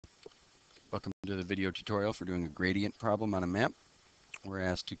To the video tutorial for doing a gradient problem on a map. We're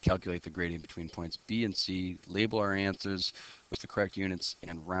asked to calculate the gradient between points B and C, label our answers with the correct units,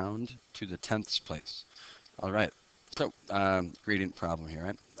 and round to the tenths place. All right, so gradient problem here,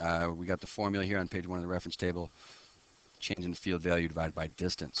 right? We got the formula here on page 1 of the reference table, change in the field value divided by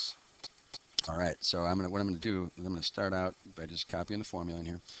distance. All right, so what I'm gonna do is I'm gonna start out by just copying the formula in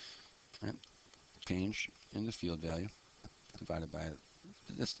here. All right, change in the field value divided by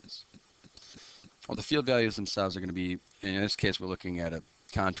the distance. Well, the field values themselves are going to be, in this case, we're looking at a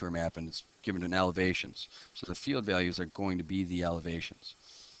contour map and it's given in elevations. So the field values are going to be the elevations.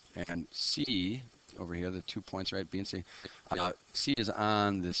 And C, over here, the 2 points, right, B and C, C is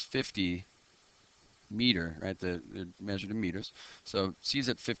on this 50 meter, right, they're measured in meters. So C is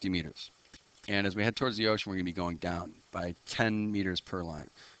at 50 meters. And as we head towards the ocean, we're going to be going down by 10 meters per line.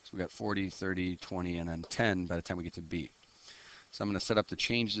 So we got 40, 30, 20, and then 10 by the time we get to B. So I'm going to set up the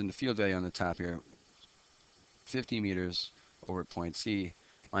changes in the field value on the top here. 50 meters over at point C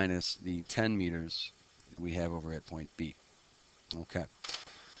minus the 10 meters we have over at point B. Okay.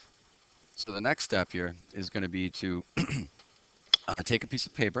 So the next step here is going to be to take a piece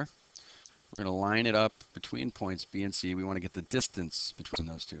of paper. We're going to line it up between points B and C. We want to get the distance between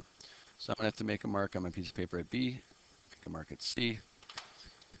those two. So I'm going to have to make a mark on my piece of paper at B, make a mark at C,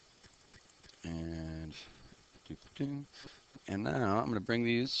 and now I'm going to bring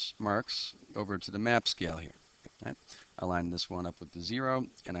these marks over to the map scale here. Right? I line this one up with the 0,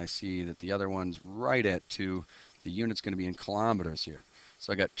 and I see that the other one's right at 2. The unit's going to be in kilometers here.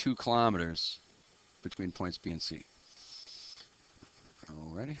 So I got 2 kilometers between points B and C.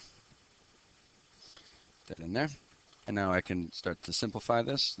 Alrighty. Put that in there. And now I can start to simplify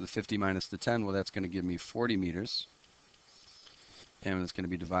this. The 50 minus the 10, well, that's going to give me 40 meters. And it's going to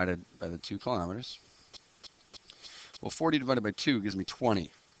be divided by the 2 kilometers. Well, 40 divided by 2 gives me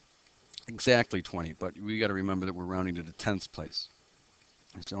 20. Exactly 20, but we got to remember that we're rounding to the tenths place.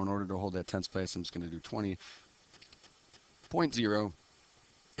 So in order to hold that tenths place, I'm just going to do 20.0,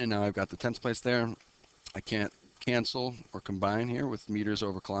 and now I've got the tenths place there. I can't cancel or combine here with meters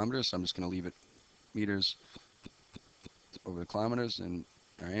over kilometers, so I'm just going to leave it meters over the kilometers, and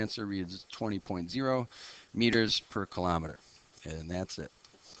our answer reads 20.0 meters per kilometer, and that's it.